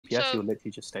DPS, So- you'll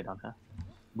literally just stay down here.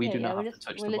 We do not have to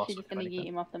touch we're the boss. literally just gonna yeet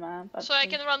him off the map. So I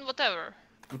can run whatever.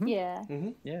 Yeah.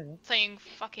 Yeah. Thank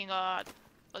fucking god.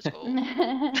 Let's go.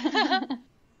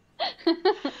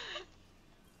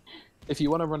 If you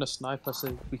want to run a sniper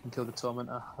so we can kill the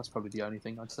Tormentor, that's probably the only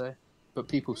thing I'd say. But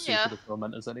people see Yeah. for the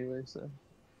Tormentors anyway, so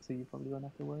you probably won't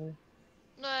have to worry.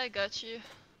 No, I got you.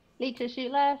 Leeches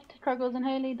shoot left, Cruggles and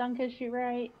Holy, Dunkers shoot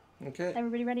right. Okay.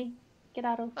 Everybody ready? Get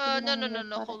out of.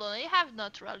 No, hold on. I have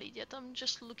not rallied yet. I'm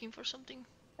just looking for something.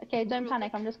 Okay, don't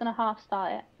panic. I'm just gonna half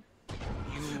start it.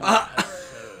 You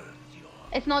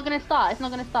It's not gonna start. It's not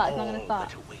gonna start. It's not gonna start.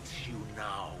 That awaits you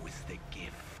now is the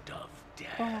gift of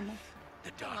death. Go on.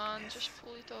 The Come on, darkness just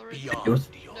pull it already. beyond Yours?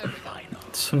 your There we go.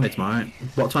 final. It's mine.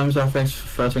 What time is our first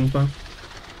thing spawn?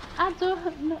 At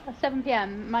 7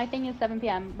 PM. My thing is 7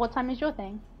 PM. What time is your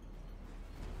thing?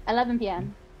 11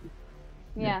 PM.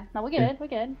 Yeah. No, we're good. We're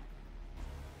good.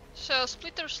 So,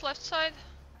 splitters left side?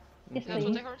 Yes, That's what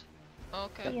I please. heard?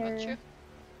 Okay, Here. got you.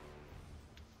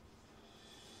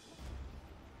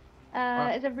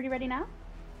 Is everybody ready now?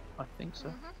 I think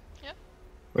so. Yep.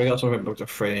 We got something booked at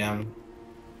 3 AM.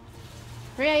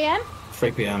 3 AM?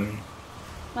 3 PM.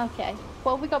 Okay.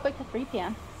 Well, we got booked at 3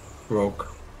 PM. Rogue.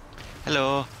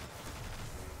 Hello.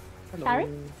 Hello. Harry?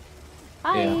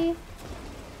 Hi. Yeah.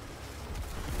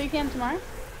 3 PM tomorrow?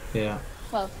 Yeah.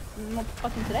 Well, not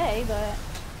fucking today, but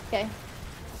okay.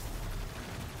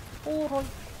 Oh,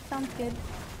 sounds good.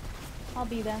 I'll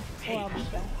be there. Or I'll be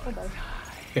there. Or both.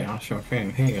 Yeah, sure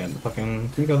thing. Here, fucking.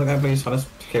 Can you go to that guy, please? I just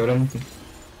killed him.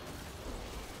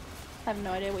 I have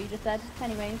no idea what you just said.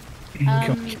 Anyways.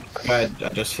 I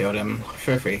just healed him.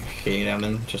 Feel free, heal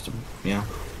him, just to, yeah,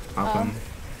 help him.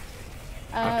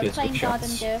 Kids Playing with garden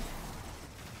shots. gift.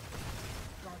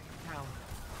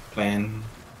 Playing.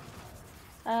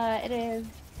 It is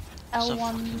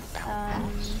L1,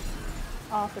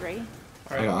 R3. Alright,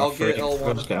 I got I'll get I'll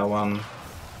L1. just get L1.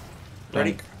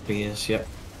 Ready? Dunk, please, yep.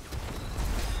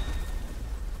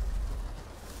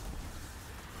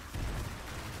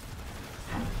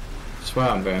 I swear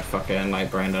I'm going fucking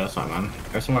like brain dead or something, man.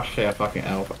 Every time I share fucking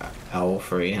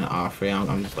L3 and R3,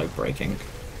 I'm just like breaking.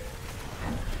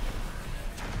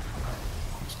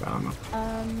 What's going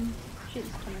on? Shoot,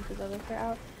 this comments over for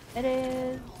out. It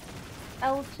is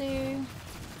L2,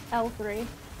 L3.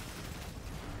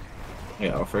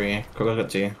 Yeah, L3. Cool, get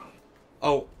to you.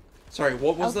 Oh, sorry,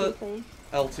 what was L2, the please.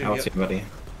 L2? L2, Yep. buddy.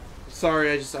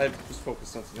 Sorry, I was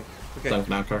focused on something. Okay. Dunk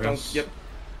now, Cruggles. Yep.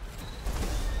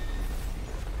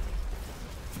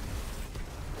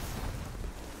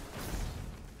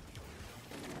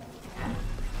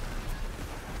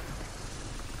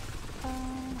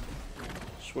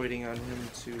 Just waiting on him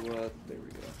to, there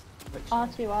we go.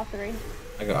 R2, R3.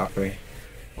 I got R3.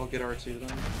 I'll get R2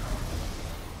 then.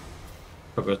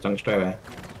 Cruggles, dunk straight away.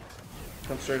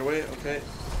 Come straight away, okay.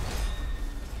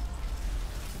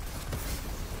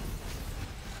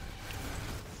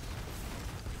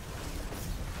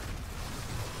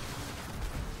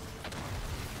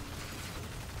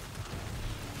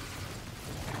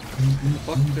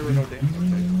 Fuck, there were no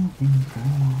damage,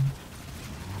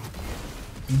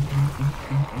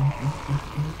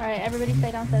 Alright, everybody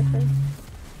stay downstairs, please.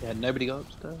 Yeah, nobody go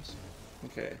upstairs.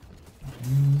 okay.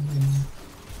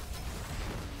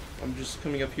 I'm just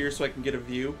coming up here so I can get a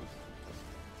view.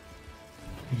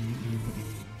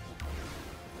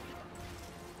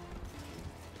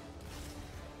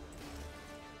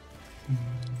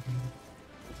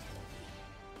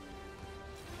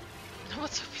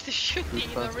 What's up with the shooting We in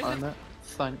the both rhythm? on it.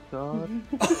 Thank God.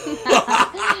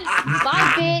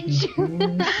 Bye, bitch!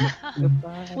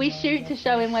 Goodbye. We shoot to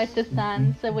show him where to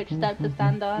stand, so which step to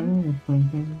stand on.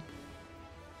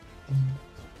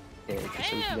 Yeah, just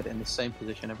so we can get it in the same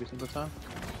position every single time.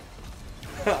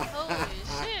 Holy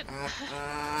shit!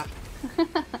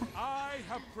 I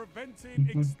have prevented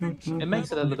extinction. It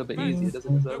makes it a little bit easier,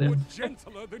 doesn't it, Zolia?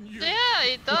 Gentler than you. Yeah,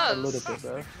 it A little does. bit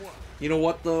though. You know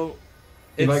what though?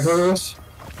 You like Cruggles?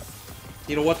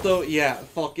 You know what though? Yeah,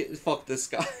 fuck it, fuck this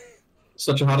guy.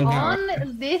 Such a hard encounter.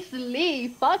 On this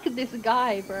leaf, fuck this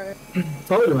guy, bro.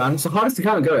 Told you, man. It's the hardest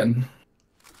encounter going.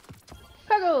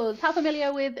 Cruggles, how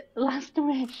familiar with Last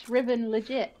Wish Riven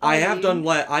legit? I are have you? done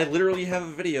I literally have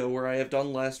a video where I have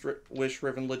done Last Wish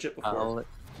Riven legit before. I'll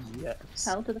yes.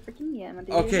 Hell to the freaking yeah, my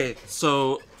dude. Okay,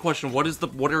 so question: what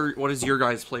is your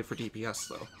guys' play for DPS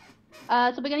though?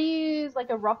 So we're gonna use like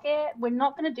a rocket. We're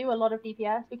not gonna do a lot of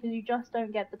DPS because you just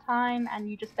don't get the time and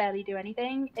you just barely do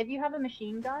anything. If you have a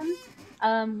machine gun,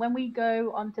 when we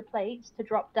go onto plates to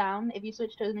drop down, if you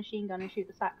switch to a machine gun and shoot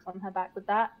the sacks on her back with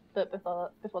that, but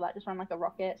before that, just run like a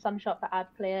rocket. Some shot for ad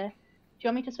clear. Do you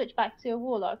want me to switch back to a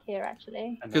warlock here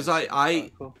actually? Because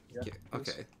Cool. Yeah,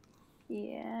 okay.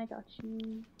 Yeah, I got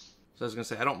you. So I was gonna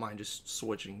say I don't mind just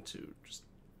switching to just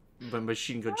the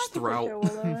machine gun I just could throw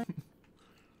switch out. to Warlord.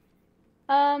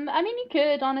 I mean, you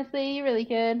could, honestly, you really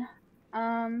could.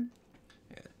 Who's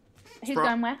Spro-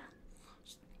 going where?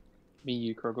 Me,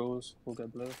 you, Cruggles, we'll go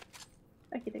blue.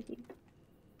 Okie dokie.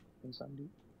 And Sandy.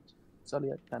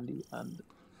 Sally, Candy, and...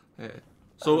 Yeah.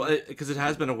 So, because it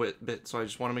has been a bit, so I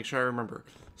just want to make sure I remember.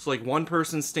 So, like, one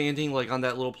person standing, like, on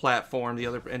that little platform, the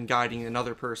other, and guiding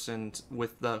another person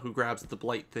with the, who grabs the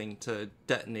blight thing to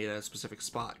detonate at a specific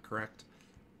spot, correct?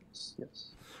 Yes.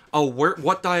 Oh,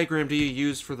 what diagram do you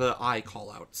use for the eye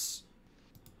callouts?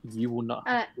 You will not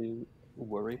have to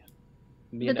worry.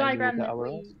 Me The and Amy will diagram get that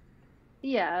ours.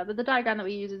 Yeah, but the diagram that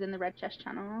we use is in the red chest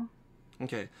channel.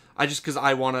 Okay. Because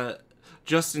I want to,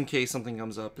 just in case something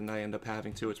comes up and I end up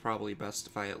having to, it's probably best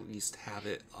if I at least have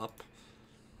it up.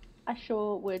 I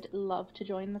sure would love to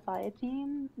join the fire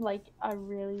team. Like, I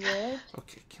really would.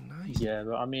 Okay, can I? Yeah,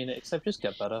 but I mean, except just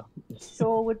get better.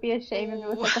 Sure would be a shame if it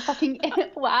was like a fucking...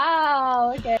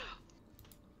 Wow, okay.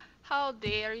 How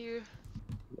dare you?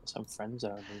 Got some friends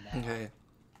over now. Okay.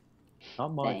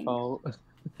 Not my Thanks. fault.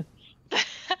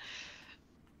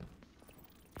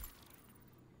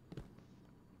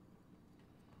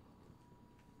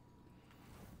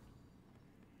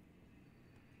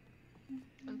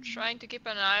 I'm trying to keep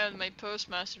an eye on my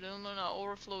postmaster. Don't wanna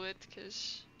overflow it,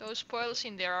 because those spoils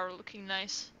in there are looking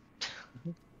nice.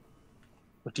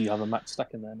 But do you have a max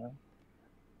stack in there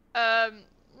now?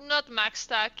 Not max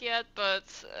stack yet, but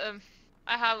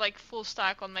I have like full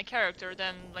stack on my character,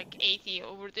 then like 80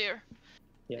 over there.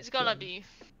 Yeah, It's gonna be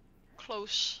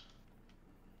close.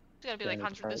 It's gonna be like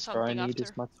 100 and I something need after.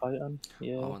 is my Titan.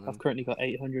 Yeah, Oh, and then- I've currently got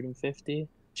 850.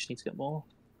 Just need to get more.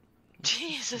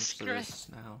 Jesus So Christ.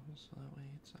 this now, so that way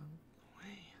it's out.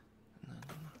 And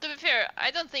then... To be fair,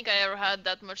 I don't think I ever had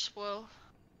that much spoil.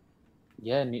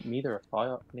 Yeah, neither have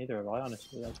I. Neither have I,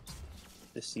 honestly.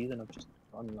 This season, I've just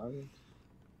unloaded.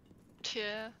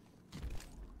 Yeah.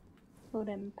 All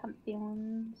them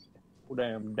pantheons. Oh,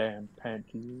 damn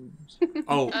panties.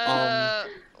 Oh,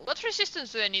 What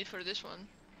resistance do I need for this one?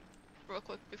 Real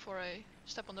quick before I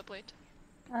step on the plate.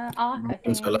 Arc, I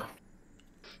think. Solar.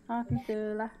 Arc and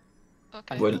Solar.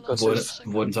 Okay. Wood, hold on wood, a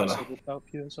second. wood solar. So would help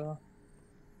you as well.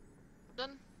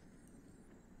 Done.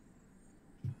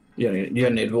 You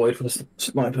don't need void for the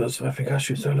snipers. I think I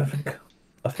shoot solar.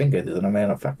 I think it is, and I may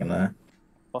not fucking know.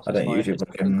 Boss I don't is usually it's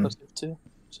fucking- concussive too,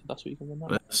 so that's what you can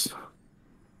remember. Yes.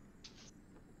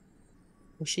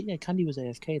 Oh shit, yeah, Candy was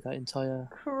AFK that entire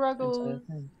Cruggles.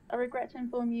 thing. I regret to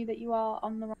inform you that you are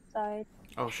on the wrong side.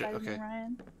 oh shit, Side of me, okay.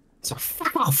 Ryan. So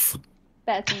fuck off.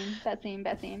 Better team,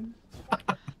 better team.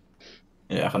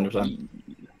 Yeah, 100%.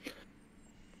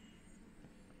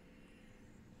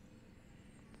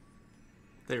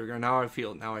 There we go. Now I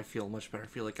feel much better. I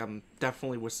feel like I'm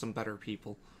definitely with some better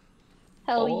people.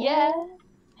 Hell Oh. yeah!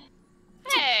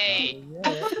 Hey!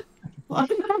 Yeah.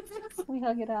 We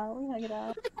hug it out, we hug it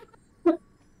out.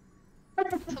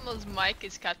 Someone's mic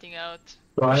is cutting out.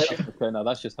 Right. Okay, now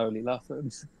that's just holy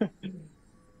laughing.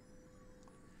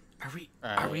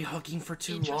 Are we hugging for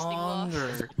too Interesting long,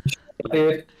 laugh.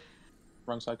 or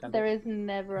Wrong side, Candy. There is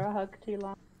never a hug too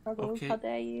long. Cruggles, Okay. how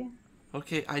dare you?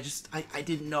 okay? I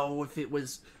didn't know if it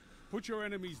was. Put your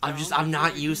enemies I'm down not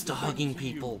before they used do to the hugging same to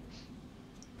you. people.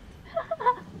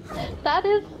 That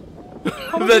is.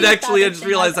 But actually, I just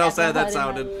realized how sad that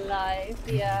sounded. sounded. Life.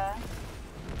 Yeah.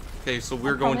 Okay, so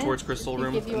we're I going promise towards Crystal to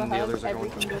Room, give you a and the hug others are every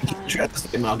going single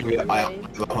towards. time. I'll give you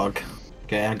a hug.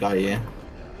 Okay, I got you.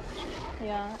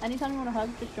 Yeah. Anytime you want to hug,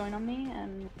 just join on me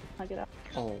and hug it up.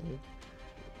 Oh.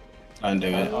 Don't do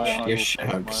it. I You will shit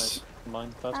put hugs.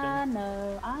 mine first. I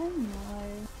know.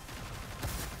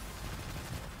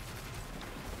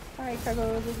 Alright,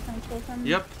 Cruggles, we're just gonna kill some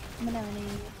Yep. Manelli.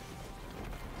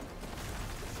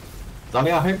 I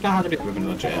mean, I hope that had a bit of a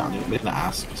legit. I didn't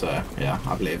ask, so yeah,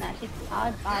 I believe.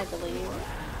 Nah, I believe.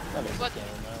 What?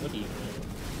 What do you mean?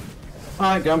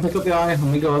 Alright, go and pick up the eye,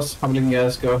 and we goes. How many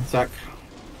years go? Zach.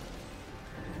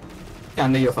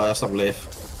 Candy, you're first, I believe.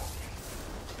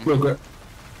 Real quick.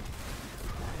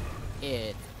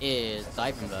 It is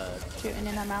Diving Bird. Shooting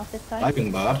in her mouth this time.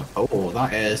 Diving bird. Oh,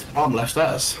 that is bottom left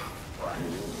stairs.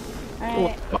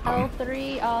 Alright, Oh.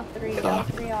 L3, R3,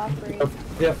 L3,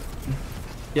 R3. Yep.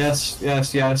 Yes. Can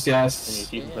you Yes.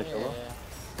 keep the place alive?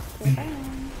 You're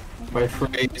fine. By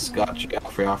freeze, gotcha.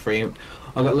 R3.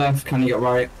 I got left, can you get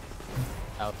right?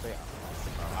 L3.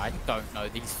 I don't know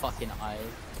these fucking eyes.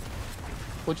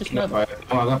 Well, just I know got both.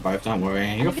 Oh, I got both, don't worry.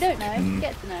 And if you don't know,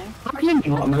 get to know. How can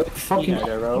you not know? Fucking You know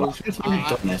the roles. I've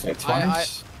done this like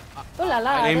twice. Oh la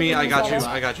la. Amy, I got you.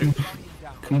 Follow. I got you.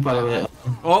 Come by the way.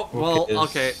 Oh well. Is-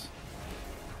 Okay.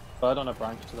 Bird on a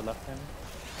branch to the left hand.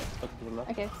 Look to the left.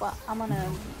 Okay, well, I'm on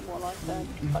a warlock, so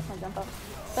fuck my jump up.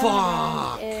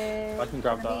 Fuck! I can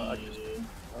grab that.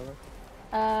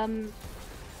 I just...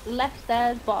 Left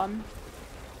stairs, bottom.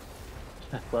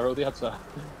 Where are all the others at?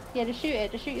 Yeah, just shoot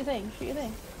it. Just shoot your thing. Shoot your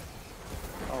thing.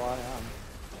 Oh, I am.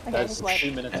 Okay, There's just wait.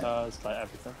 2 minotaurs, like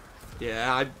everything.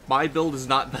 Yeah, my build is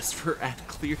not best for ad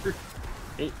clear.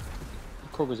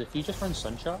 Cruggles, if you just run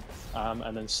Sunshot,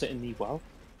 and then sit in the well,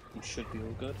 you should be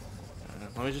all good.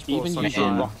 Let me just pull Even a using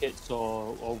sunshot. rockets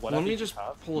or whatever. Let me just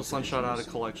have, pull a sunshot out of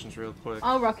collections real quick.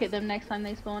 I'll rocket them next time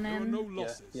they spawn There are in. no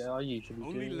losses. Yeah, I usually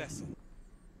Only do. lessons.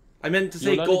 I meant to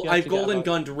say You'll only be able I've to get golden about-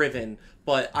 gunned Riven,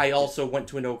 but I also went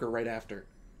to an ogre right after.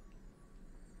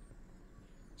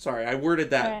 Sorry, I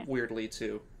worded that Alright. weirdly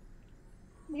too.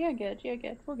 You're good. You're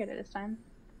good. We'll get it this time.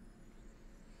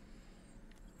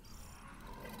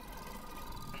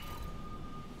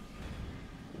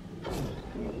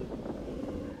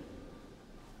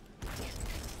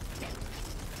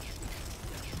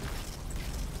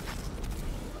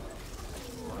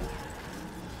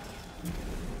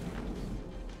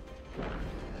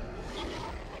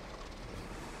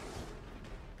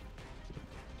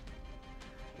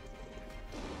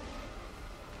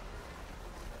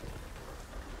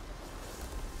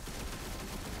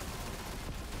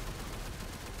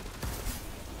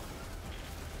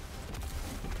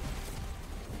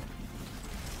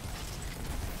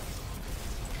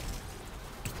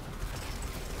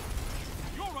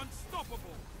 You're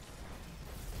unstoppable.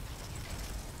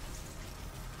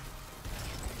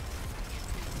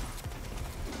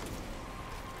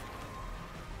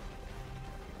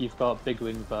 You've got Big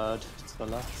Wing Bird to the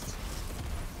left.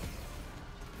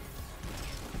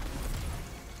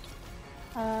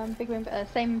 Big room,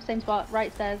 same spot.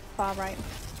 Right stairs, far right.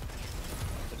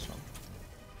 This one.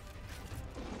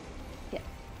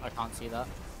 I can't see that.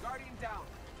 Guardian down.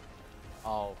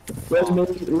 Oh. Where's fuck.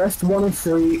 me? Left 1 and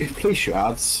 3. Please shoot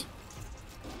ads.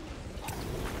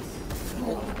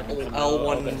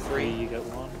 L1 and 3. You get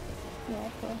one. Yeah,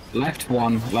 of course. Left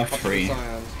 1, left 3.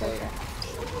 Scions, but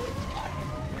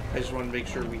I just want to make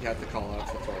sure we had the call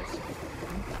outs, that's all.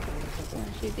 I'm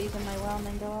gonna shoot these in my well and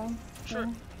then go on. Sure.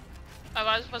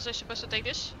 Was I supposed to take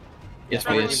this? Yes,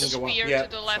 Dragon please. with the Go on. spear Yeah, to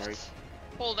the left. sorry.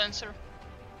 Pole dancer.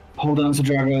 Hold on to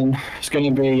dragon. It's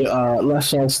gonna be left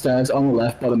side stairs on the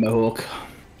left by the Mohawk.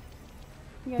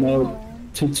 Yeah, No. go on.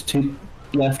 Two.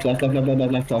 Left. Up a little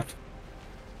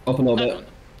bit.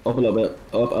 Up a little bit.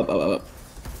 Up.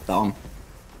 Down.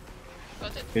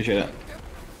 Got it. Appreciate it.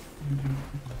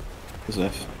 Who's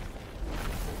left?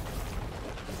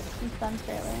 He's done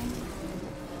straight away.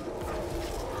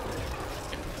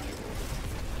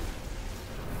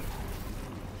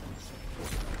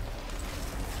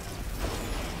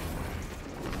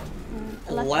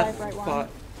 Left 5, right 1.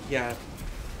 Yeah.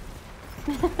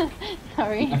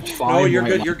 Sorry. Left 5, No, you're right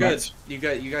good. 1. You're good.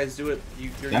 You guys do it.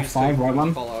 You're Left used 5, to right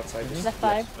 1. call outs. I just Left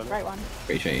 5, right 1.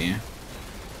 Appreciate you.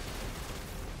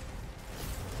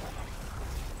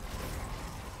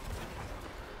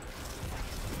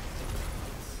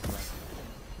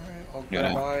 Alright, I'll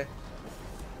Yeah. go by.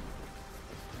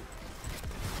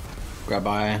 Grab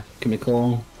by.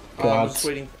 Chemical. I'm just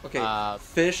waiting. Okay,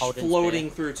 fish hold in floating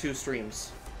spear. through 2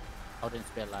 streams. Hold in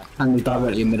spear left. And we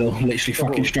directly in the middle. Literally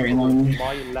fucking straight in line.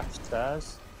 My left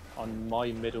stairs on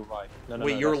my middle right. No,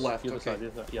 Wait, your that's left, the other okay. side, the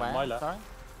other side. Yeah, Where? my left. Sorry?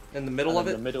 In the middle And of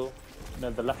then it? The middle. No,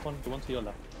 the left one. The one to your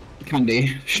left.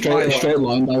 Candy. My Straight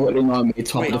line directly in line with the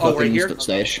top Wait, of the oh, right fucking here?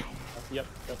 stage. Yep.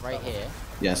 That's Right that one. here.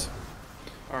 Yes.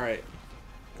 Alright.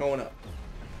 Going up.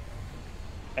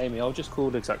 Amy, I'll just call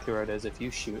it exactly where it is. If you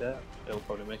shoot it, it'll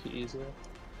probably make it easier.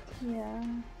 Yeah.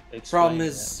 Problem Explain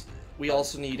is, we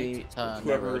also need a Turn.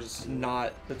 whoever's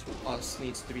not between us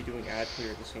needs to be doing ad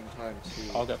clear at the same time it.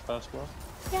 too. I'll get first blow.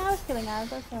 Yeah, I was killing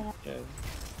ads. Yeah.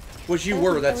 Which you I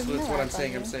were. think That's there was what no I'm ad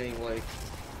saying. I'm value. saying like.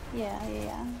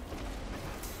 Yeah.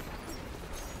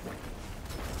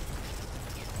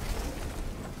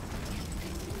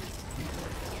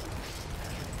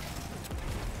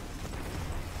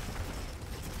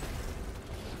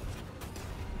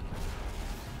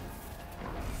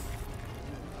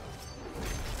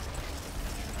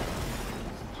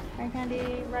 Right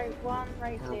candy, right 1,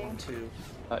 right Or 2. 1, 2.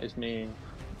 That is me.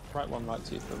 Right one, right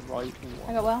two for right one.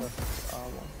 I got well. for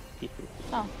R1. Keep it.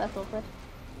 Oh, that's awkward.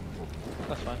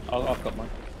 That's fine. I've got mine.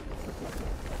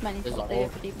 Might need to There's a stay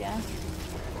orb. for DPS.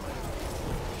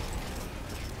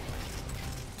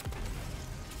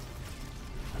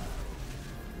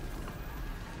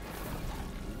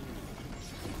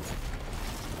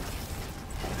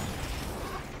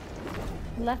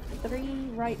 Left 3,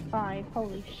 right 5.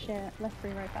 Holy shit. Left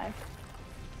 3, right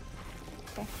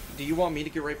 5. Okay. Do you want me to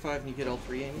get right 5 and you get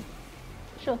L3, Amy?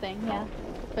 Sure thing, yeah.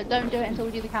 But don't do it until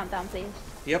we do the countdown, please.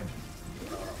 Yep.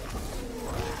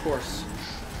 Of course.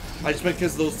 I just meant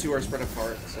because those two are spread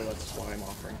apart, so that's why I'm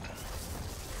offering.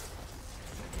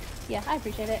 Yeah, I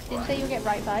appreciate it. Did you say you'll get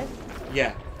right 5?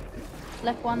 Yeah.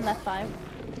 Left 1, left 5.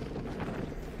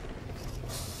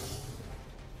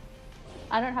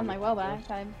 I don't have my well back.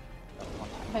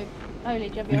 Holy,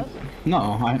 do you have yours?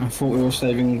 No, I thought we were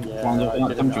saving one of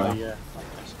that dungeon. Yeah.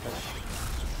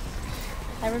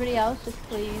 Everybody else, just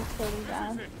please slow these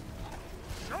down.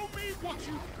 Show me what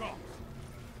you've got.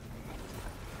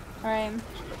 Alright.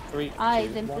 3,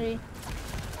 Eyes 2, in 1. 3.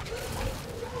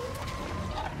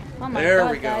 Oh my There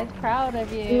god, we go. guys, proud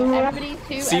of you. Everybody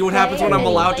to See what happens when I'm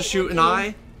everybody allowed to play shoot an team.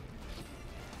 eye?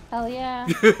 Hell yeah.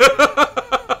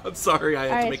 I'm sorry, I had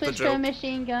to Alright, make the switch to a joke.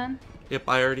 machine gun. Yep,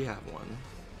 I already have one.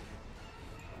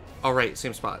 Alright,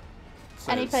 same spot.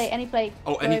 So Any plate, any plate.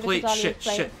 Oh, Go any over to plate? Zalia's Shit,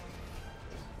 plate. shit.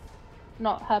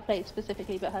 Not her plate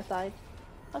specifically, but her side.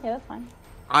 Okay, that's fine.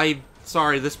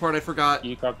 Sorry, this part I forgot.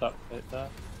 You grab that bit there.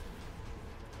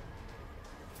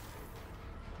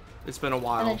 It's been a And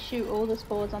while. then shoot all the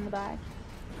spores on the bag.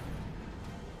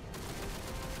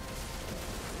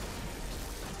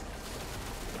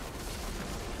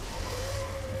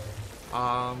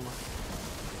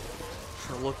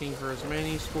 Looking for as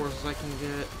many spores as I can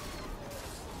get.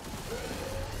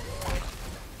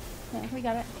 Yeah, we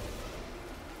got it.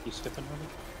 You skipping, honey?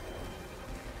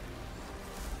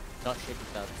 Not shit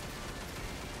it does.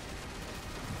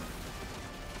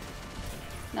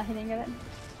 No, he didn't get it.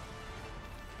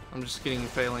 I'm just getting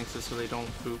phalanxes so they don't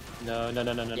poop. No.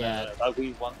 Yeah.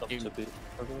 We want them to be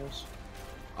Cruggles.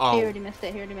 Oh. He already missed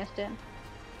it, he already missed it.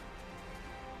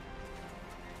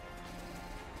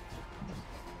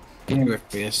 Healing whip,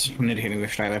 please. We need a healing whip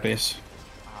straight away, please.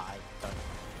 I don't.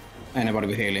 Anybody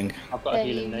with healing. I've got a Yeah,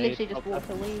 you healing nade. literally just walked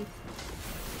away.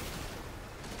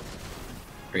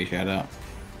 Appreciate that.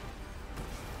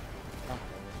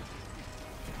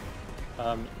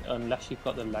 Unless you've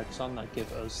got the legs on that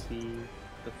give us the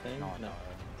thing. No.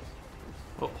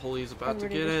 Oh, Holy's about to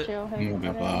Everybody get just it. chill, Move hope you up,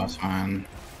 get it. that's fine.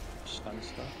 Stand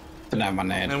stuff. Didn't have my And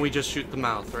nade. then we just shoot the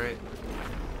mouth, right?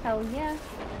 Hell yeah.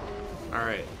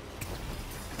 Alright.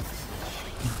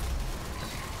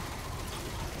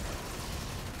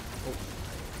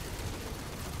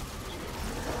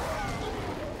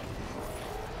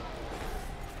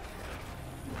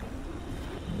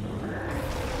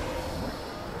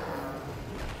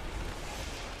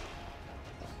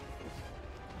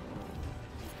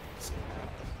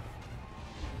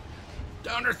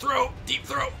 Down her throat! Deep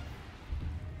throat!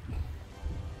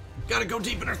 Gotta go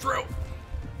deep in her throat!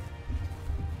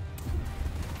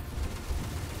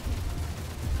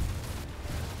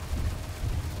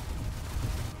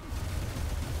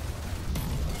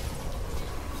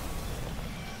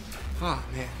 Oh,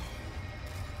 man.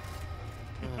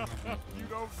 You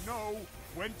don't know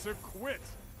when to quit.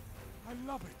 I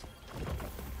love it.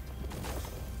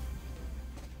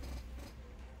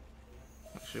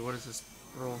 Actually, what does this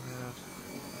roll have?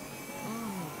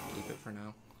 Oh, keep it for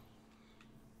now.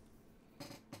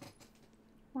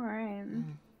 Alright.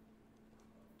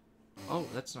 Oh,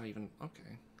 that's not even... okay.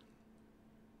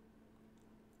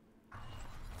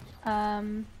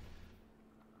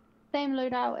 Same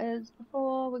loadout as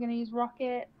before. We're gonna use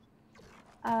rocket.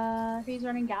 Who's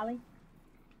running galley?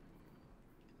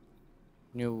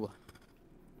 No.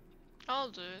 I'll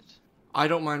do it. I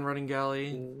don't mind running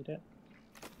galley. Need it.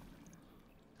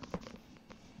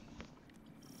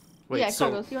 Wait, yeah, so...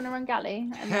 Cruggles, you wanna run galley?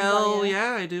 And then Hell Zalia-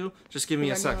 yeah, I do. Just give me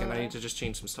a Run second. your- I need to just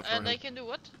change some stuff And I around. can do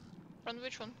what? Run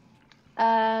which one? Do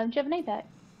you have an apex?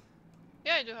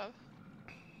 Yeah, I do have.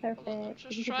 Perfect. I'm You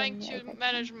just can trying run the to apex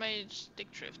manage my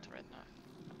stick drift right now.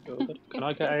 Good. Can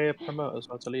I get a promote as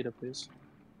well to leader, please?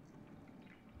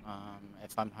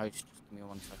 If I'm host, just give me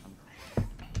 1 second.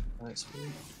 That's me.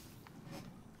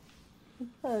 one.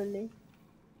 Slowly.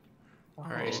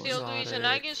 Alright, We still do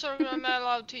exotic, Izanagis or am I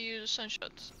allowed to use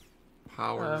Sunshots?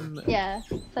 Power. Yeah,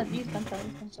 use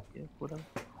sunshine. Yeah, whatever.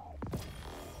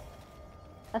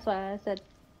 That's why I said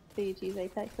for you to use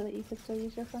apex so that you could still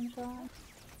use your sunshine.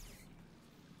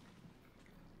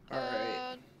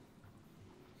 Alright.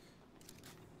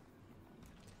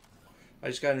 I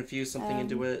just gotta infuse something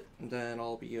into it, and then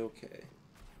I'll be okay.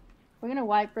 We're gonna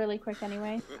wipe really quick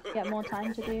anyway. Get more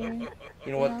time to do.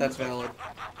 You know what? That's valid.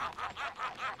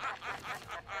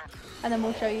 And then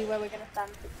we'll show you where we're gonna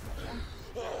stand.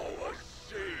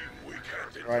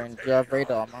 Ryan, do you have raid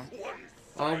armor?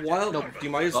 While you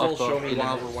might as well show me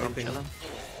while we're wiping.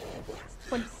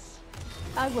 When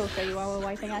I will show you while we're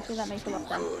waiting, actually, that makes a lot of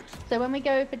sense. So when we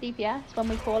go for DPS, when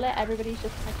we call it, everybody's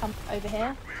just going to come over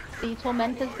here. The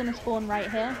Tormentor's going to spawn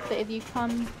right here, but if you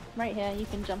come right here, you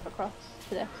can jump across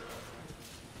to this.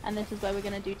 And this is where we're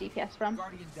going to do DPS from.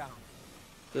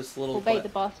 This little. We'll bait the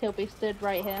boss, he'll be stood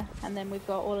right here, and then we've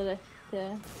got all of this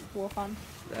to walk on.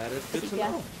 That is good to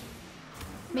know.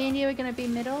 Me and you are going to be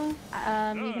middle. You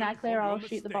can act clear, I'll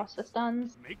shoot the boss for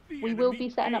stuns. We will be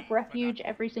setting up refuge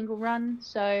every single run,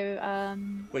 so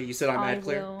Wait, you said I'm ad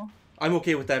clear? I'm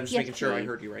okay with that, I'm just making sure I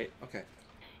heard you right. Okay.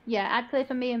 Yeah, ad clear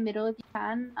for me in middle if you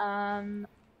can. I'm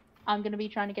going to be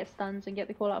trying to get stuns and get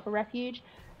the call out for refuge.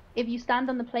 If you stand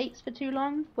on the plates for too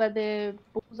long, where the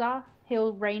balls are,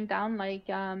 he'll rain down like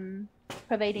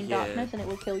pervading darkness and it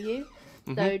will kill you.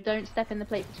 So don't step in the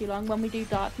plate for too long. When we do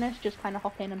darkness, just kind of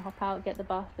hop in and hop out, get the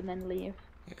buff, and then leave.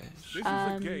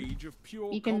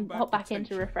 You can hop back in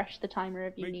to refresh the timer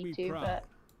if you need to, but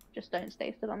just don't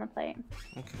stay stood on the plate.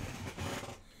 Okay.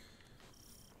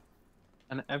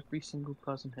 And every single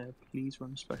person here, please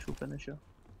run special finisher.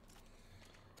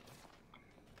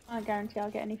 I don't guarantee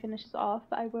I'll get any finishes off,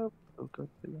 but I will. Oh, good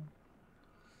for you.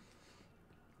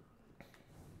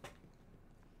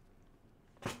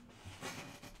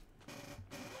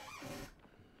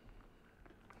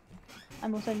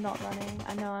 I'm also not running.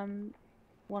 I know I'm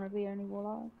one of the only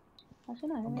warlocks. Actually,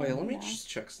 no. Wait, let me just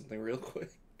check something real quick,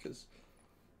 because...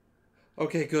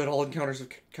 Okay, good. All encounters have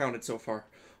counted so far.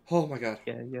 Oh my god.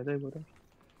 Yeah, they would have.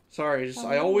 Sorry,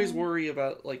 I always worry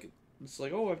about, like, it's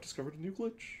like, oh, I've discovered a new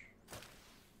glitch.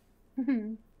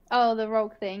 Oh, the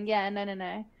rogue thing. Yeah,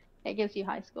 no. It gives you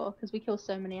high score, because we kill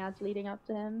so many ads leading up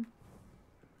to him.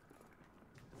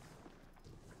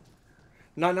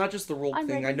 Not just the roll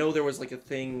thing. I know there was like a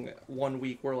thing one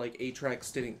week where like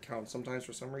A-tracks didn't count sometimes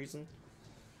for some reason.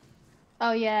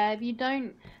 Oh yeah, if you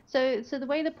don't, so the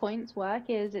way the points work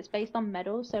is it's based on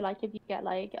medals. So like if you get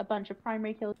like a bunch of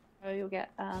primary kills, you'll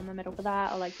get a medal for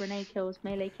that, or like grenade kills,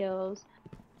 melee kills,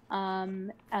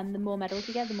 and the more medals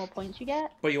you get, the more points you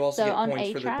get. But you also get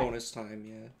points for the bonus time,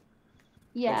 yeah.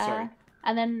 Yeah. Oh, sorry.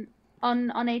 And then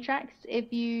on A-tracks,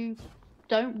 if you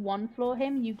don't one floor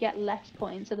him, you get less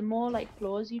points. So the more like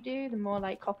floors you do, the more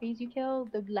like copies you kill,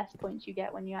 the less points you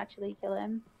get when you actually kill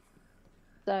him.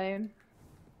 So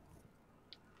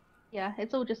yeah,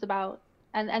 it's all just about,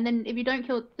 and then if you don't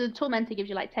kill, the Tormentor gives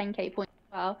you like 10k points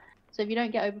as well. So if you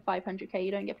don't get over 500k,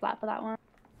 you don't get flat for that one,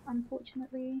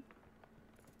 unfortunately.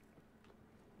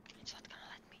 It's not gonna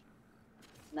let me.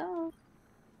 No.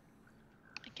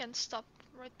 I can't stop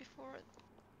right before it,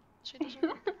 so it doesn't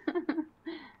work.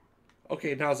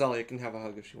 Okay, now Zalia can have a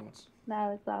hug if she wants.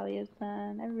 Now it's Zalia's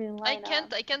turn. Everyone line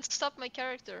up. I can't stop my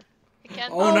character. I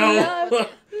can't. Oh no! No!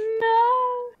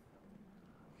 No!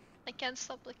 I can't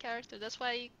stop the character. That's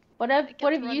why. What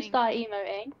if you start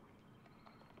emoting,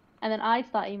 and then I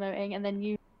start emoting, and then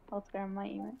you Instagram my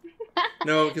emote?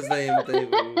 No, because they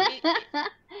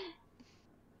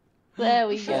There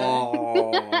we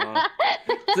go.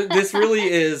 This really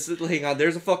is. Hang on,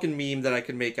 there's a fucking meme that I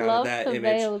can make out of that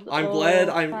image. I'm glad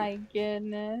I'm. Oh my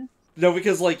goodness. No,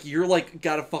 because like you're like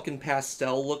got a fucking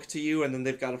pastel look to you, and then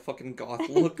they've got a fucking goth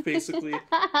look, basically.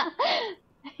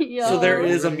 Yo. So there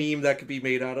is a meme that could be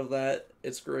made out of that.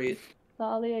 It's great.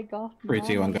 Zalia goth. 3,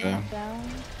 2, 1, go.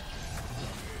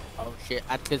 Oh shit,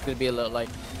 I think it's gonna be a little like.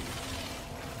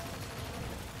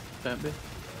 Don't be.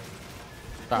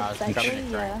 I was grabbing a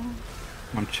drink.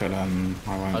 I'm chilling.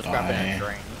 I won't grabbing a die.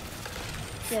 drink.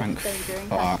 Thank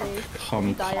fuck.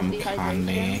 Come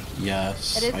candy.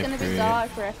 Yes, It is I going to be approve.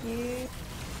 dark refuge.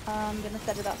 I'm going to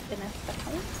set it up in a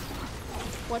second.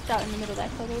 Watch out in the middle there,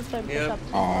 Cruggles. Don't push up.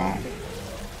 Aw.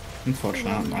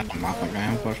 Unfortunate. I don't like that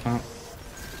game, unfortunate.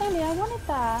 Holy, I wanted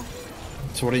that.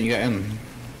 So what didn't you get in?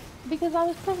 Because I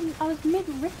was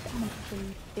mid-rift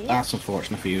animation, bitch. That's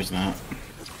unfortunate for using it.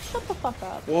 Shut the fuck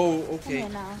up. Whoa, Come okay. here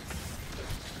now.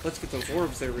 Let's get those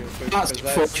orbs there real quick. That's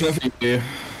unfortunate for you.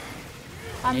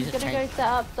 I'm just going to go set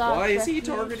up dark Why is he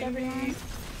refuge, targeting me?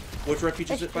 Which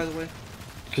refuge is it, by the way?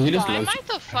 Because you just I lose.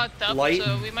 might have fucked up, Light.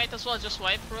 so we might as well just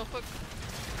wipe real quick.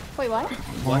 Wait, what?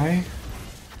 Why?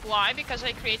 Why? Because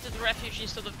I created the refuge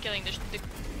instead of killing the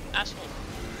asshole.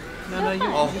 No, you're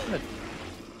Oh. good.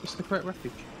 It's the correct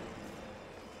refuge.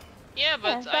 Yeah,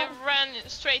 but Yeah, I ran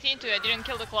straight into it. I didn't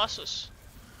kill the Colossus.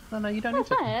 No, you don't need That's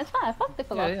to. fine, that's fine. Fuck the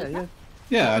Colossus. Yeah.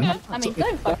 Yeah, I mean,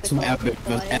 don't fuck the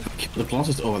Colossus. the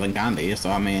closest over than Gandhi, so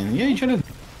I mean, yeah, you should have.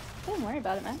 Don't worry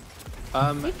about it, man.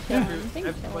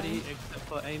 Everybody except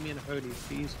for Amy and Odie,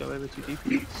 please go over to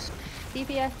DPS.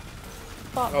 DPS.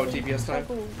 Fuck Oh, the DPS time?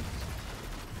 Cruggles.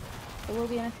 It will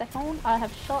be in a second. I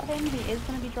have shot him. He is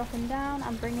going to be dropping down.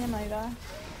 I'm bringing him over.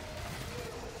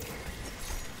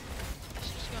 This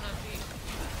is gonna be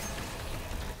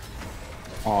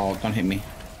Oh, don't hit me.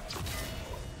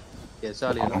 Yeah,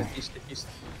 Zali, Oh. if you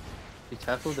be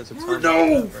careful, there's a time.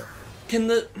 No! Can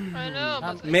the I know, but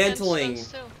I can't mantling? stand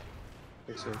still.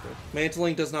 It's all good.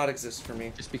 Mantling does not exist for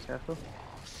me. Just be careful.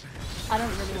 I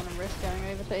don't really want to risk going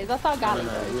over to it. That's our galley No,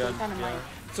 though, so we we are, kind of might.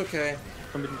 It's okay.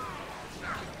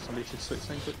 Somebody should switch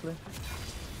things quickly.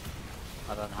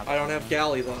 I don't have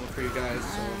galley though for you guys.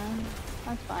 So.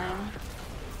 That's fine.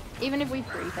 Even if we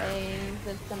free phase,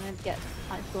 it's gonna get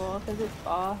high score because it's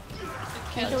far.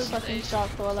 Make sure we fucking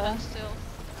shark caller. Still.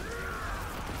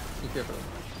 Be careful.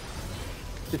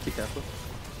 Just be careful.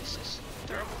 This is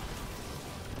terrible.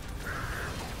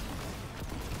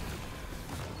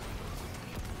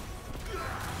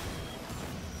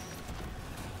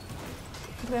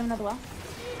 Do we have another well?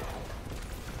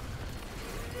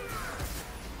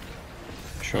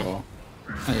 Sure.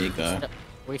 There you go.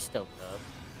 We still good.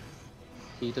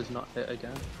 He does not hit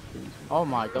again. Oh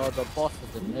my god, the boss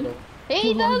is in the middle.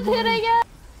 He does hit again!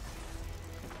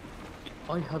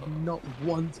 I have not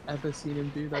once ever seen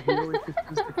him do that. He always just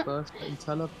does the first and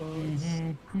teleports.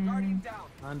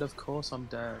 And of course I'm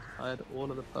dead. I had all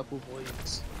of the purple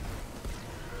voids.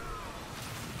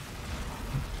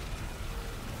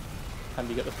 Can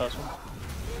you get the first one?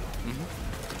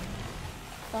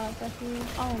 God, refuge.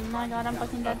 Oh my god, I'm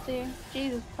fucking dead too.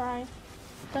 Jesus Christ.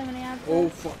 So many ads. Oh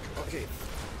fuck. Okay.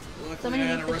 Somebody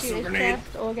needs to shoot his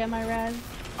chest or get my res.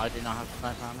 I do not have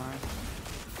sniper ammo.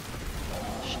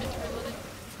 Shit, reloaded.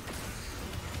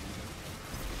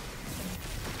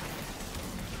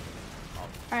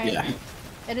 Alright. Yeah.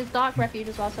 It is Dark Refuge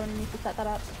as well, so someone needs to set that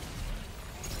up.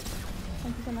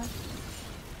 Thank you so much.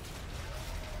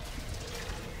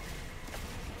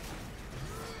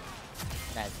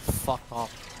 Ned, fuck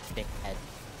off, dickhead.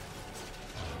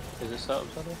 Is it set up,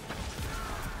 Zali?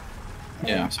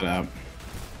 Yeah, set it up.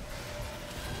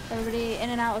 Everybody in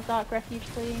and out of Dark Refuge,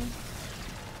 please.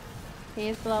 He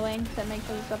is glowing, so make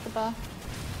sure you've got the buff.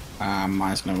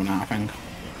 Mine's gonna run out, I think.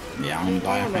 Yeah, I'm gonna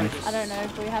die, I think. I don't know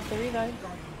if we have the revive.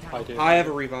 I do. I have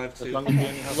a revive too. As long as we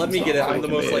only have Let me one get it. star. I'm the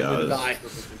most likely to die.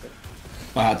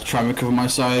 I had to try and recover my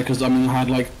side because I had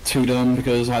like 2 done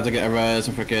because I had to get a res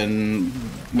and freaking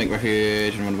make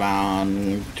refuge and run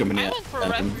around, jump in the I air went for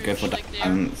and go refuge, for like, there.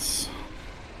 dance.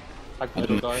 I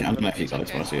don't know if you got it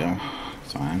Okay. for us, yeah.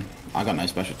 It's fine. I got no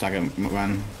special tag at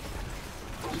run.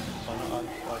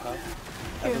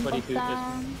 Everybody who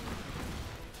is...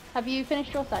 Have you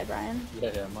finished your side, Ryan?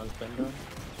 Yeah, mine's been done.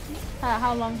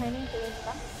 How long, Haley?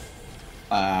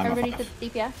 Everybody to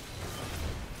DPS.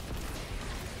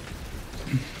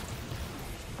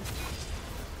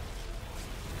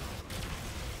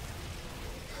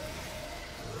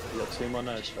 You got 2 more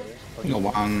nodes for you. I got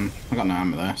 1. I got no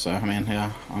ammo there, so I mean,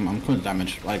 yeah, I'm quite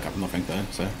damaged. I got nothing though,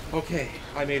 so. Okay,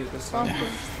 I made it this time. Yeah.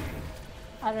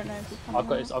 I don't know if he's coming. I've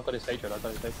got his hatred. I've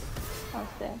got his hatred. Oh,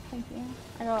 sick. Thank you.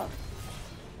 I got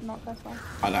not that one.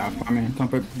 I don't have, I mean, can't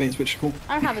put bait switch, cool.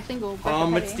 I don't have a single.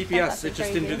 It's DPS. It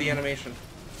just didn't do the animation.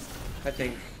 I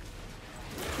think.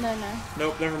 No, no.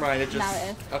 Nope, never mind. It just. Now it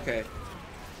is. Okay.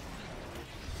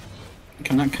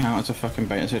 Can that count as a fucking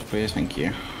bait switch, please? Thank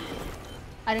you.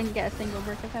 I didn't get a single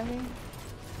brick of heavy.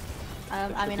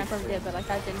 I mean, I probably did, but like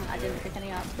I didn't pick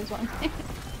any up. Is what I'm saying.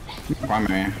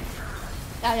 Primary.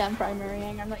 Oh yeah, I'm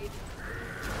primarying. I'm not using.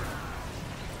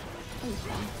 Oh, it's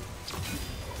fine.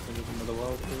 Can you give another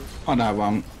world, please? Oh no,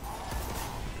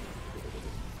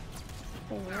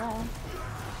 There we are.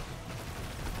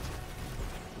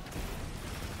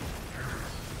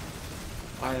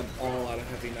 I am all out of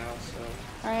heavy now,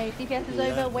 so. Alright, DPS is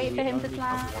over. Wait for him to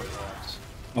slam.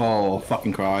 Oh,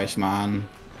 fucking Christ, man.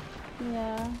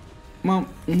 Yeah. Well,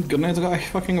 good news, I got a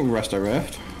fucking resto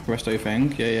rift. Resto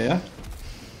thing, yeah.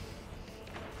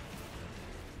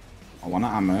 I want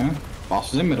ammo.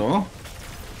 Boss is in middle.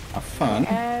 Have fun.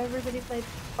 Everybody played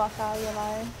fuck out of your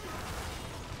life.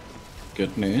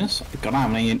 Good news. Got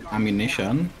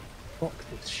ammunition. Fuck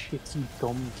this shitty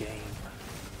dumb game.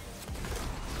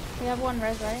 We have 1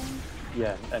 res, right?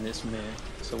 Yeah, and it's me.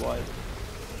 So why?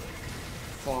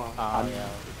 Fuck. Oh yeah.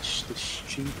 The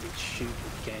stupid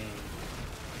game.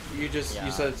 You just Yeah.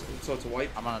 you said so it's a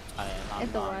wipe. I'm gonna tie it. I'm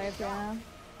It's not. alright, yeah.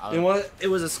 You know what? It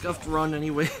was a scuffed run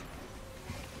anyway.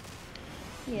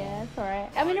 Yeah, it's alright.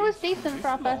 I mean, it was decent for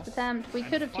our first attempt. We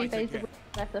could have 2-phased if we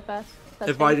left the first.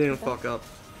 If I didn't fuck up.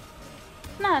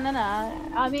 No.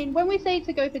 I mean, when we say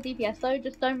to go for DPS though,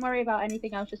 just don't worry about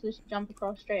anything else. Just jump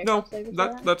across straight No, across over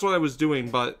to that's what I was doing,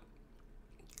 but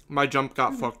my jump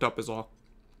got fucked up is all.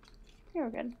 You're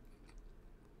good.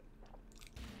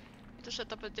 To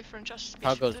set up a different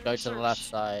justification. Cruggles, to go to the research. left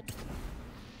side.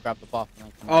 Grab the buff and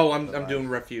then come Oh, back I'm to the right. doing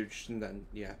refuge and then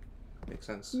yeah. Makes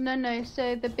sense. No.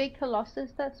 So the big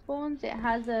Colossus that spawns, it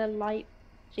has a light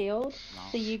shield. No.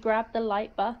 So you grab the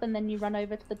light buff and then you run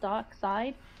over to the dark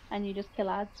side and you just kill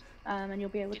ads. And you'll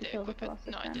be able Did to I kill the equip it?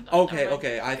 Colossus No, I then. did not. Okay, Never mind.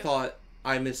 okay. I Good. thought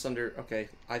I Okay,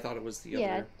 I thought it was the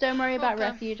Yeah, other. don't worry about Okay.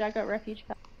 refuge. I got refuge.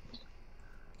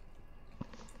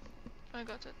 I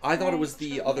got it. I thought it was Right.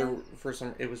 the other. For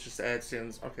some, it was just ad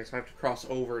stands. Okay, so I have to cross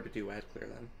over to do ad clear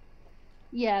then.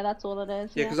 Yeah, that's all it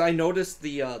is. Yeah, because I noticed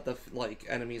the like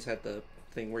enemies had the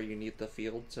thing where you need the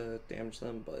field to damage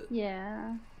them, but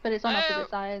Yeah, but it's on opposite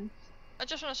sides. I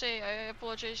just want to say I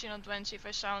apologize in advance if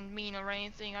I sound mean or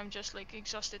anything. I'm just like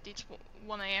exhausted. It's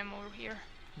 1 AM over here.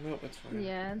 no, that's fine.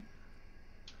 Yeah.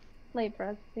 Late for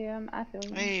us too. I feel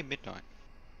you. Hey, midnight.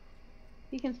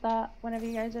 You can start whenever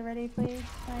you guys are ready, please.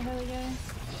 Alright, here we go.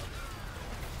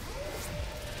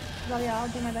 Well, yeah, I'll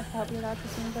do my best to help you out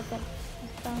as soon as I've got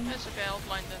this done. That's okay, I'll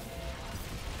blind them.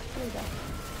 Here we go.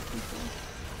 Thank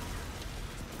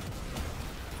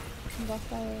you. Boss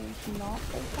guy is not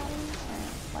face fighting?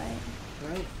 Alright, fight.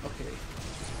 Right? Okay.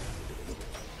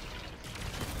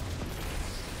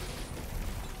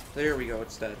 There we go,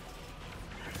 it's dead.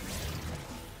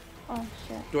 Oh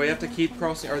shit. Do I have to keep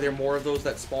crossing? Are there more of those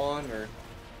that spawn, or?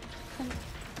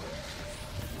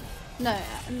 No,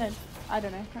 no, I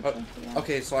don't know. Actually, yeah.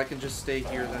 Okay, so I can just stay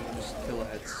here then and just kill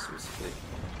ads, basically.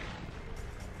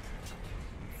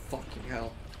 Fucking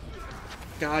hell.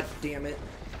 God damn it.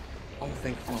 Oh,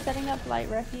 thank I'm fuck. setting up light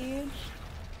refuge.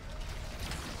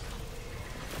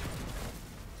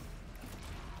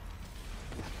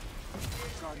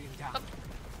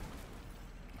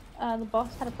 The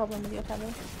boss had a problem with your tether.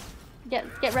 Get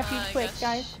refuge quick, guess.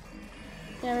 guys.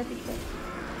 Yeah, refuge quick.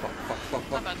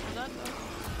 Fuck. Not bad for that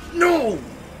though. No!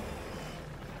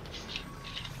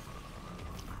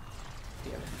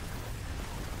 Damn it.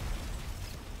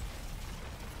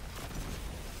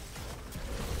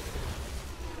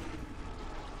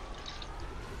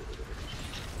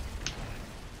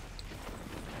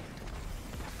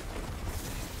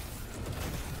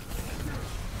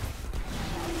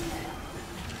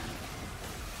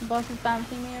 The boss is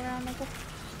bouncing me around like a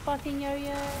fucking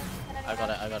yo-yo. I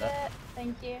got it.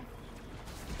 Thank you.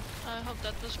 I hope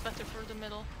that was better for the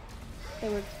middle.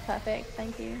 It was perfect,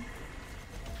 thank you.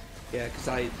 Yeah,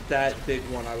 because that big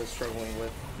one I was struggling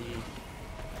with.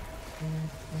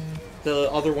 The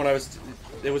other one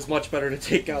it was much better to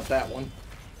take out that one.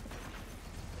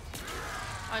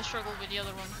 I struggled with the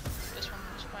other one. This one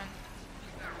was fine.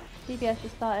 DPS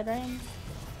just started, right?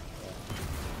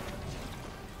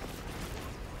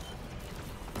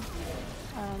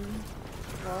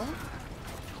 Well?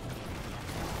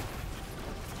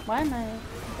 Why am I...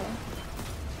 Okay.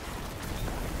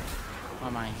 Why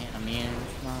am I hitting a man?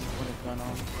 What is going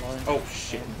on? Lord? Oh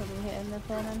shit. I'm probably hitting this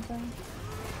elemental.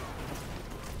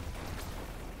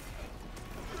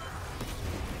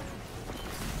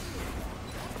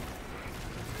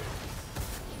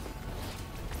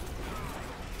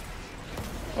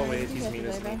 Oh wait, he's mean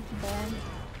as me.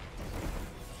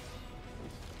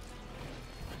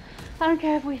 I don't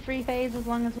care if we free phase as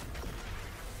long as...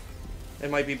 It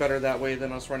might be better that way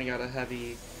than us running out of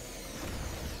heavy.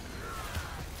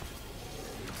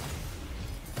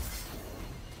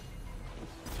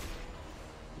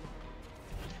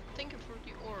 Thank you for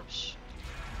the orbs.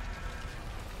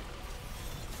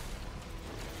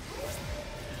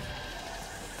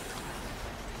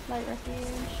 Light refuge.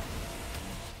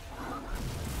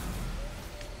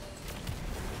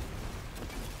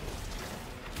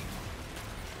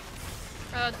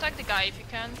 Attack the guy if you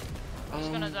can. He's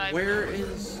gonna die. Where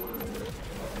is...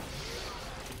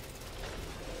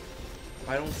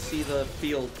 I don't see the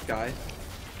field guy.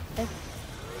 It's...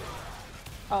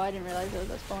 Oh, I didn't realize it was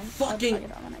a spawn. Fucking- I'll get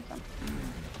it on the next one.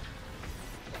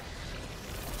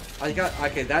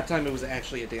 Okay, that time it was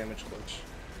actually a damage glitch.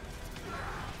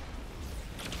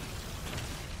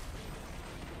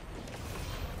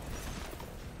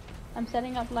 I'm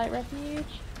setting up light refuge.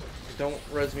 Don't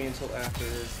res me until after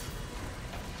this.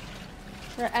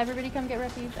 Everybody come get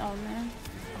refuge. Oh man.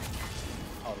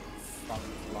 Oh, fuck,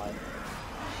 live.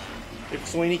 If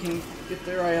Sweeney can get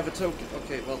there, I have a token.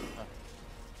 Okay, well...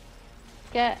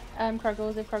 Get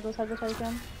Cruggles if Cruggles has a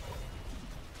token.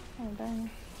 Oh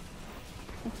dang.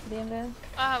 Next to the invis.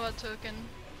 I have a token.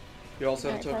 You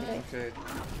also have a Alright, token? perfect.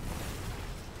 Okay.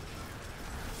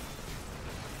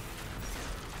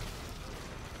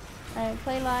 Alright,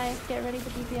 play live, get ready for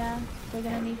DPS. We're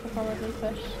gonna need to probably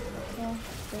push. Yeah,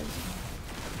 good.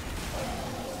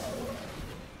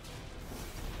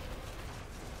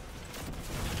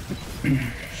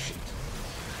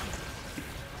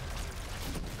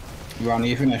 Ron, are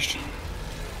you finished?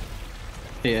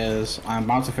 He is. I'm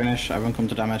about to finish. Everyone come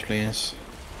to damage, please.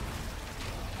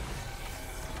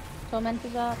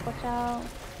 Tormentor's up, watch out.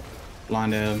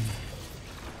 Blinded.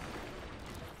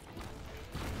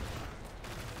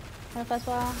 Help as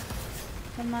well.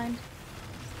 Never mind.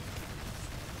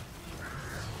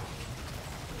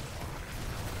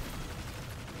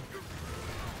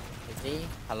 NEZZY,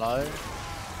 hello?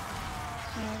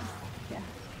 Yeah.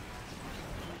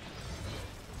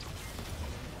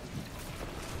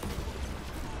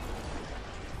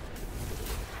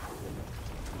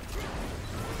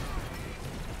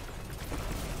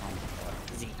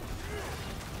 NEZZY.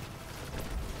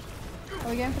 Are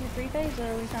we going for the 3 phase or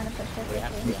are we trying to push this?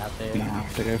 We have to. No, I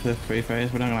have to go for the 3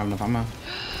 phase. We're not gonna have enough ammo.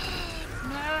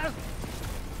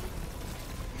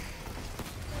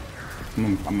 I'm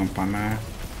on Yeah.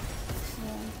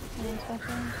 Anyone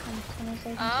special? Someone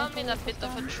say I'm in a something? bit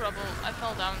of a trouble. I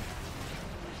fell down.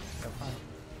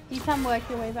 You can work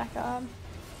your way back up.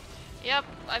 Yep,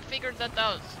 I figured that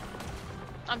out.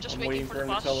 I'm just waiting for the him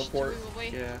to boss to teleport. move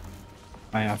away. Yeah.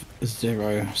 I have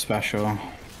 0 special.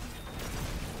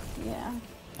 Yeah.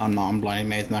 I'm not on blinding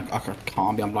maze, and I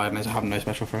can't be on blinding maze. I have no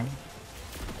special for it.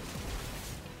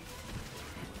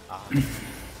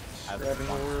 Grabbing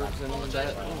orbs and Apologize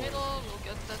that. for the middle, we'll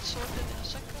get that sorted in a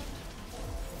second.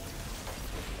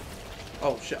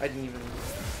 Oh shit! I didn't even.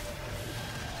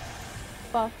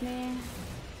 Fuck me.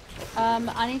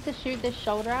 I need to shoot this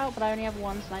shoulder out, but I only have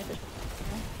 1 sniper.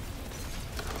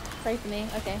 Pray for me.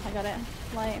 Okay, I got it.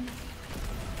 Light.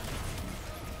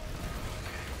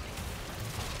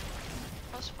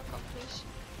 Boss, fuck off, please.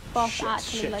 Boss Shit,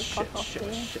 actually shit, like shit, fuck off shit,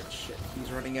 too. shit.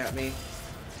 He's running at me.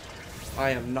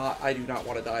 I do not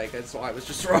want to die again, so I was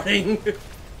just running.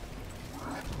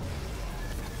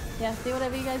 Yeah, do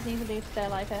whatever you guys need to do to stay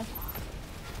alive here.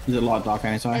 Is it light dark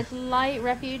anytime? It's light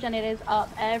refuge and it is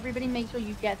up. Everybody make sure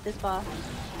you get this bar.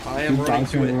 I am running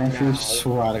to it now.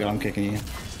 Swear to God, I'm kicking you.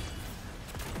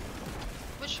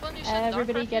 Which one you said?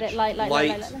 Everybody Dark get it Refuge?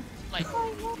 light. Like,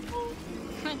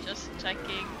 just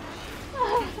checking.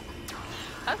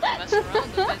 I have to mess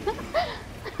around with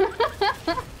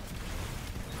it.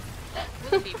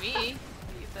 Wouldn't be me.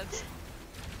 That's.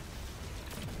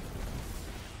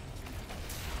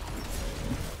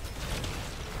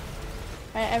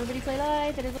 Alright, everybody play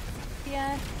light. It is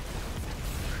yeah.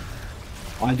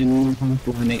 I didn't have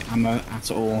blinding ammo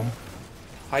at all.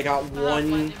 I got one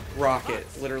blinding. rocket.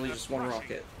 Literally just one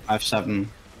rocket. I have 7.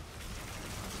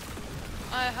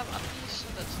 I have a piece, so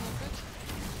that's no good.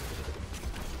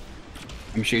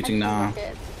 I'm shooting Actually, now.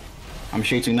 rocket. I'm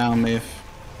shooting now, move.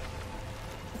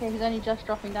 Okay, he's only just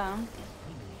dropping down.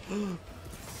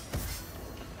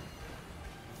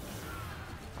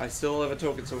 I still have a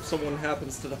token, so if someone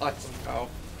happens to die somehow,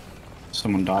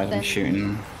 Someone died, I'm Then-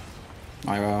 shooting.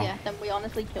 I will. Yeah, then we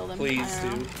honestly kill them. please I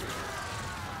don't do. know.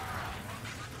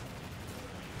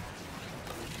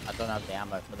 I don't have the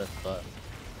ammo for this, but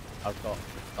I've got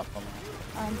stuff on me.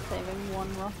 I'm saving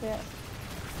 1 rocket.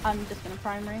 I'm just gonna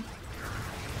primary.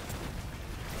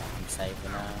 I'm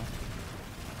saving now.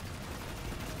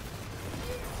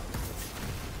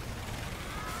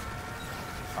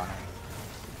 Fine.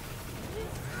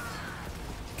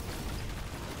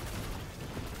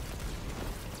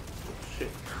 Shit.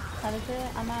 That is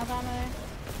it. I'm out of ammo.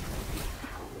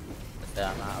 Is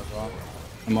there that as well?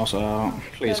 I'm also out.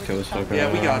 Please kill this fucker.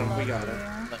 Yeah, we got him. We got him.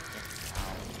 Yeah.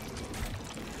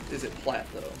 Is it plat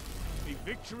though? A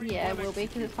victory Yeah, it will be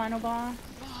because it's final bar.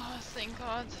 Oh, thank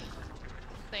God.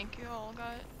 Thank you all,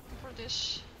 guys, for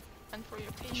this and for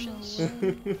your patience.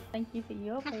 Thank you for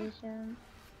your patience.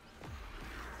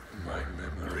 My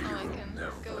memory Now I will can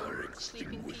never go sleep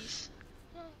in extinguish. peace.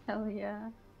 Hell yeah.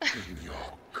 In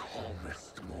your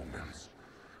calmest moments,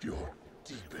 your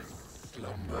deepest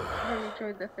slumber, I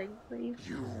enjoyed the thing, please.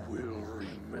 you will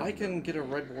remember. I can get a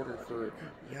red border for.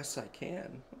 Yes, I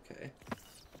can. Okay.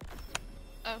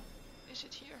 Oh, is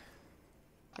it here?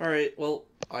 All right. Well,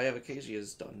 I have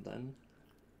Acacia's done then.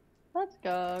 Let's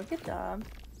go. Good job.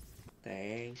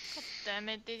 Dang. God damn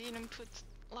it, they didn't put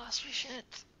last wish in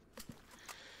it.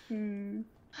 Hmm.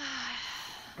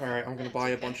 All right. I'm gonna buy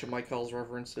a bunch of Michael's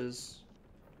references.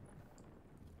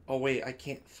 Oh wait, I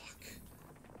can't. Fuck.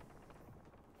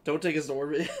 Don't take his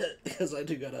orbit because I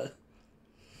do gotta.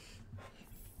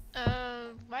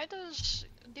 Why does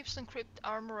Deep's Encrypt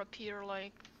armor appear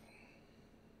like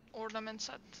ornament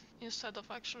set instead of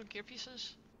actual gear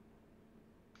pieces?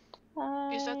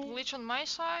 Is that I glitch on my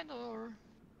side or?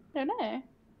 don't know.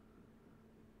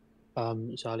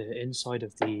 Zalia, inside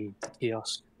of the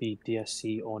kiosk, the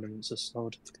DSC ornaments are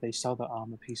sold. They sell the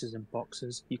armor pieces in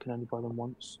boxes. You can only buy them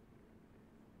once.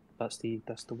 That's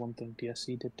the one thing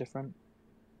DSC did different.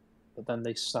 but then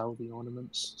they sell the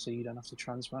ornaments, so you don't have to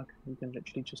transmog. You can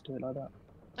literally just do it like that.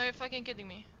 Are you fucking kidding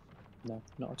me? No,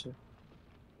 not at all.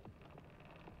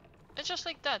 It's just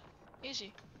like that.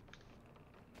 Easy.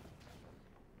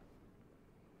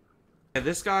 Yeah,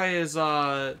 this guy is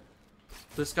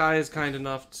kind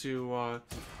enough to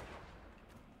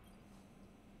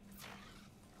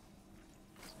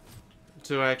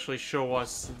actually show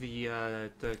us the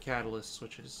catalyst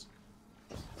switches.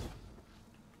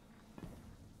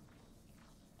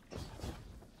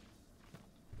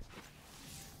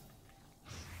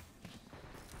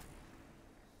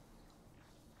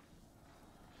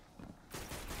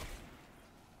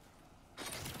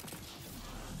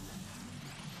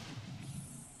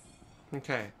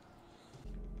 Okay.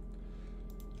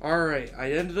 Alright,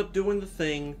 I ended up doing the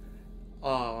thing.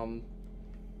 I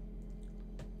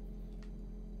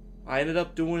ended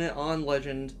up doing it on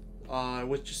Legend,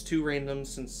 with just 2 randoms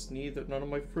since none of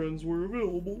my friends were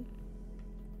available.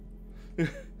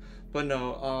 But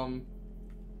no,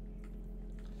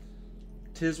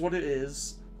 'tis what it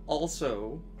is.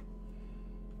 Also,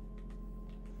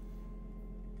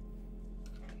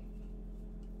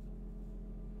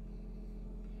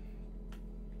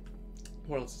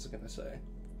 what else is it gonna say?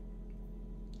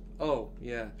 Oh,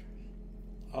 yeah.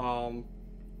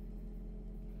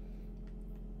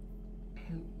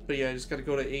 But yeah, I just gotta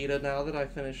go to Ada now that I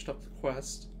finished up the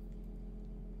quest.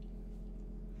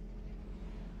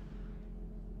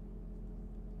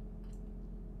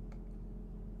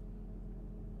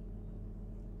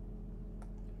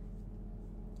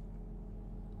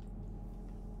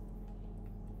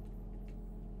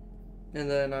 And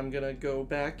then I'm gonna go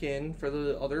back in for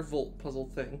the other Volt puzzle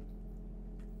thing.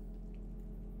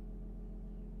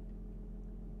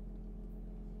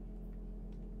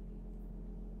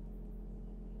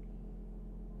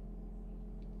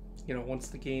 You know, once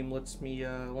the game lets me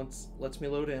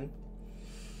load in.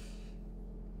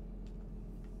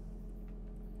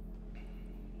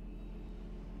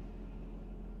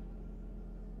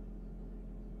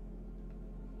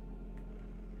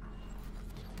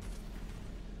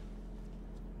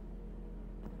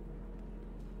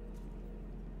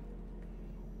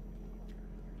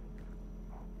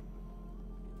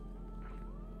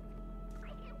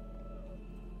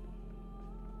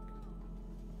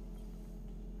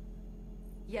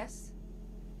 Yes?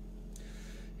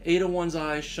 Ada One's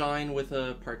eyes shine with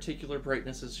a particular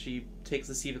brightness as she takes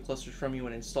the Siva clusters from you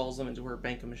and installs them into her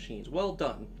bank of machines. Well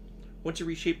done. Once you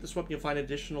reshape this weapon, you'll find an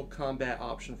additional combat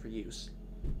option for use.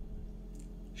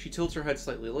 She tilts her head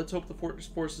slightly. Let's hope the Fortress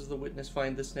forces the witness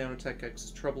find this nanotech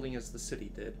as troubling as the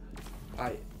city did.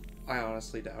 I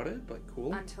honestly doubt it, but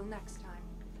cool. Until next time.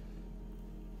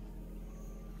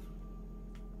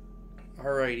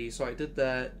 Alrighty, so I did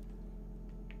that.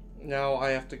 Now I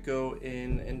have to go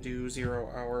in and do 0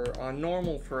 hour on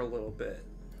normal for a little bit.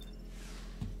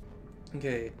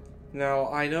 Okay,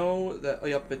 now I know that, oh,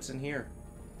 yep, it's in here.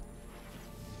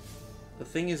 The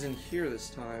thing is in here this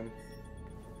time.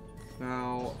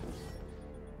 Now,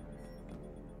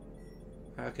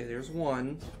 okay, there's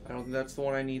one. I don't think that's the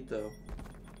one I need though.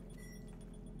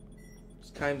 It's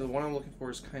kind of, the one I'm looking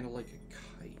for is kind of like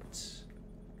a kite.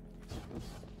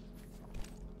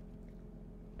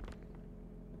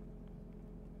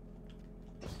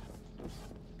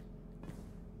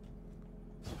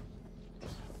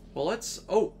 Well, let's...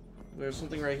 Oh! There's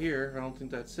something right here. I don't think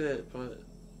that's it, but...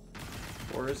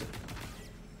 Or is it?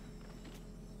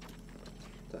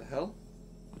 The hell?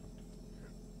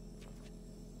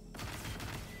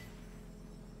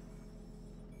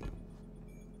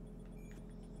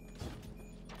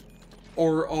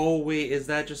 Or, oh wait, is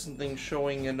that just something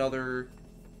showing another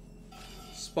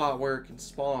spot where it can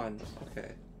spawn?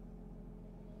 Okay.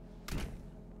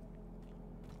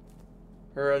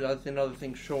 Or another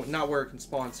thing showing, not where it can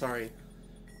spawn, sorry.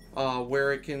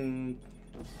 Where it can...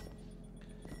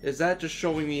 Is that just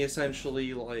showing me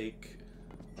essentially, like...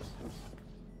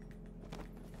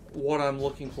 what I'm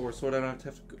looking for, so I don't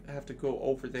have to go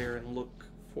over there and look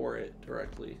for it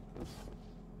directly.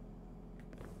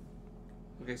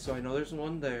 Okay, so I know there's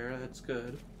one there, that's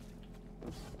good.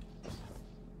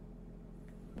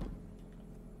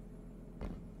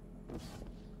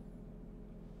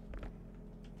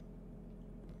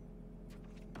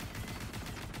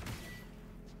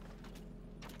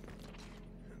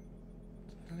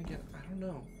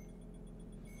 No.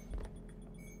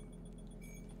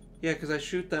 Yeah, because I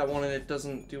shoot that one and it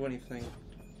doesn't do anything.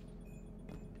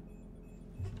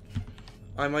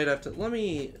 I might have to... Let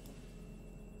me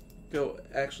go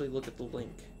actually look at the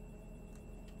link.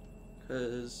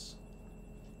 Because...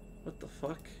 What the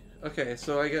fuck? Okay,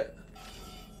 so I get...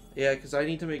 Yeah, because I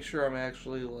need to make sure I'm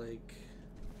actually, like...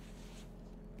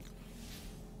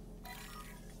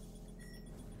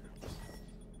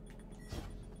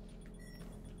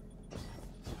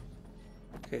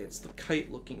 Okay, it's the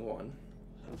kite-looking one.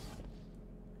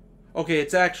 Okay,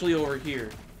 it's actually over here.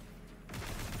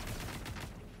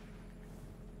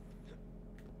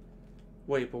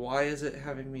 Wait, but why is it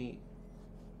having me...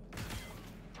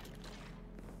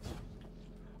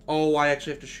 Oh, I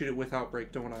actually have to shoot it with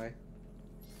Outbreak, don't I?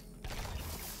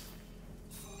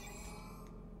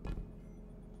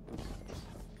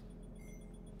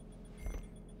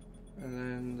 And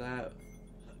then that...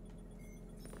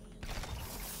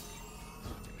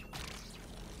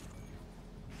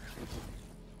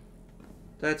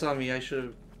 That's on me, I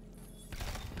should've...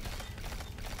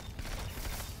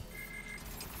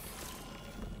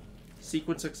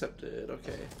 Sequence accepted,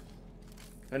 okay.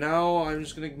 And now I'm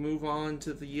just gonna move on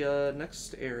to the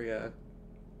next area.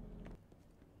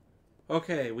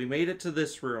 Okay, we made it to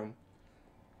this room.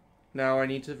 Now I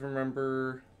need to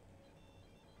remember...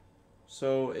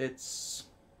 So it's...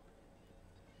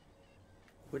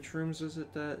 Which rooms is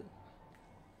it that...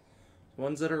 The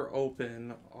ones that are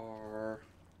open are...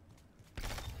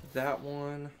 That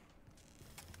one...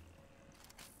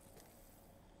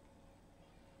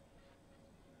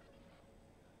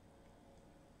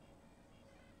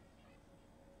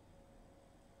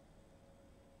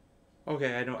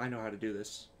 Okay, I know how to do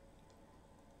this.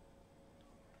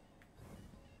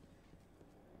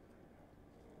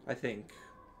 I think.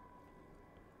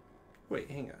 Wait,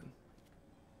 hang on.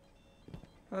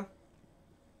 Huh?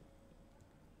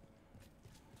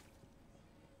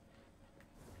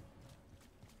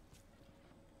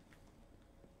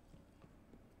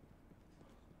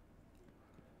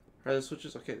 Are the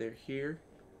switches? Okay, they're here.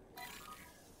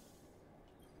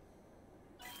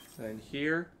 And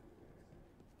here.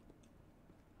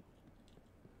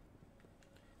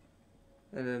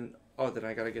 And then, oh, then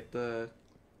I gotta get the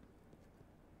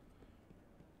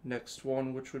next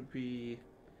one, which would be...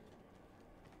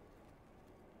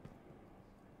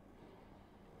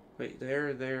 Wait, there,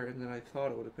 and then I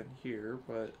thought it would have been here,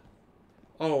 but...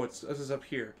 Oh, this is up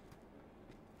here.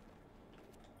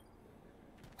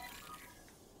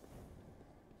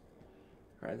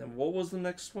 Alright, then what was the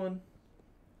next one?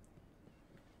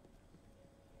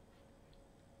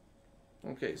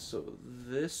 Okay, so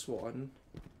this one...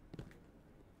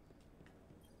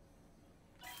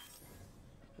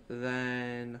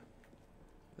 Then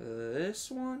this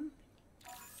one?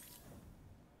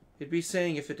 It'd be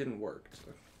saying if it didn't work.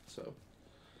 So,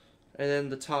 and then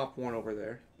the top one over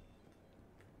there.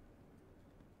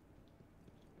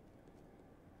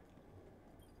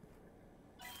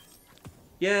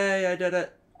 Yay, I did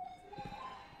it.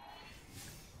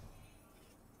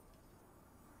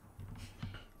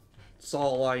 That's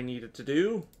all I needed to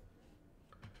do.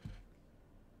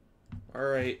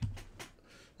 Alright.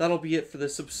 That'll be it for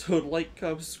this episode. Like,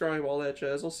 comment, subscribe, all that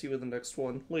jazz. I'll see you in the next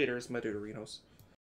one. Later, my Deuterinos.